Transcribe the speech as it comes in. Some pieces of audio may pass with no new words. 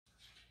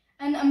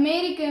An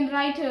American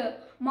writer,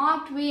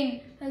 Mark Twain,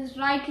 has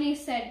rightly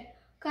said,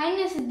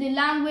 "Kindness is the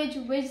language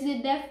which the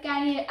deaf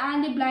can hear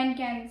and the blind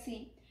can see."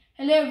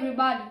 Hello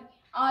everybody,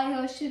 I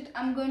Harshith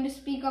am going to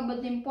speak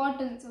about the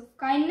importance of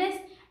kindness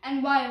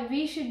and why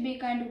we should be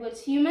kind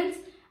towards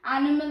humans,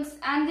 animals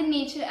and the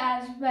nature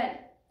as well.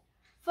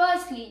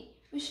 Firstly,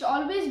 we should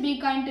always be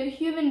kind to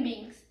human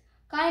beings.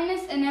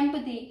 Kindness and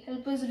empathy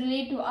help us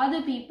relate to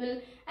other people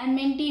and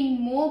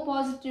maintain more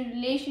positive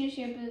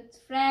relationships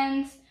with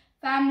friends,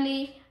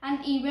 family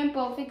and even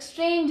perfect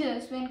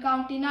strangers when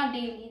encountered in our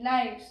daily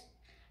lives.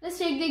 Let's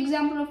take the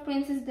example of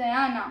Princess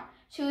Diana.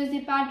 She was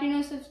the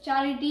patroness of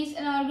charities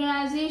and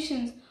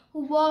organizations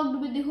who worked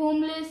with the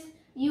homeless,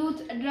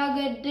 youth, drug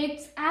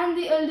addicts and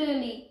the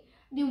elderly.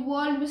 The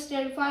world was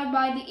terrified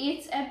by the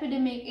AIDS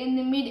epidemic in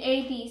the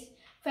mid-80s.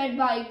 Fed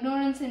by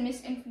ignorance and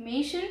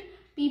misinformation,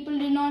 people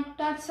did not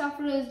touch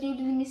sufferers due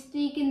to the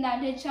mistaken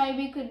that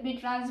HIV could be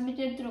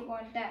transmitted through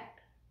contact.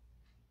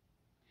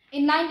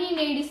 In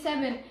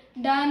 1987,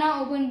 Diana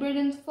opened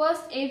Britain's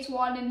first AIDS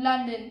ward in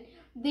London.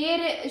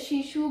 There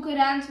she shook her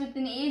hands with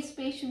an AIDS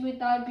patient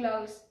without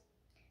gloves.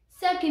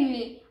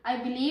 Secondly, I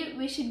believe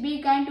we should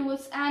be kind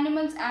towards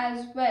animals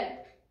as well.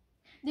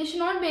 They should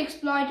not be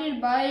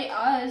exploited by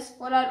us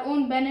for our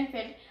own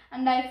benefit,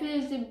 and I feel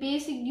it's the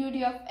basic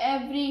duty of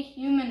every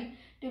human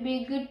to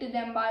be good to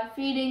them by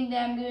feeding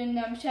them, giving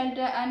them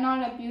shelter and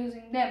not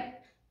abusing them.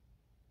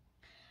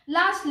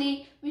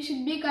 Lastly, we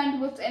should be kind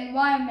towards the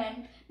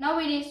environment.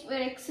 Nowadays, we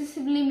are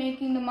excessively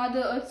making the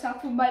Mother Earth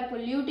suffer by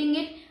polluting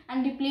it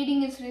and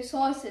depleting its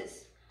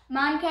resources.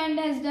 Mankind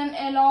has done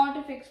a lot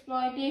of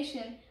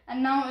exploitation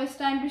and now it's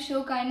time to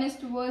show kindness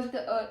towards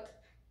the earth.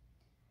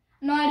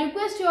 Now I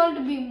request you all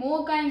to be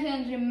more kind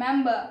and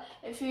remember,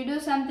 if you do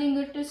something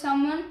good to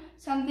someone,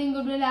 something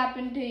good will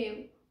happen to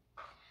you.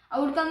 I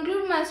would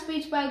conclude my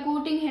speech by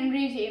quoting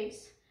Henry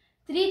James.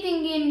 3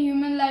 things in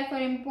human life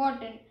are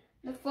important.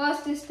 The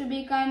first is to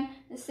be kind,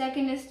 the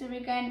second is to be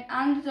kind,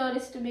 and the third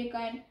is to be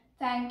kind.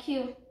 Thank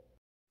you.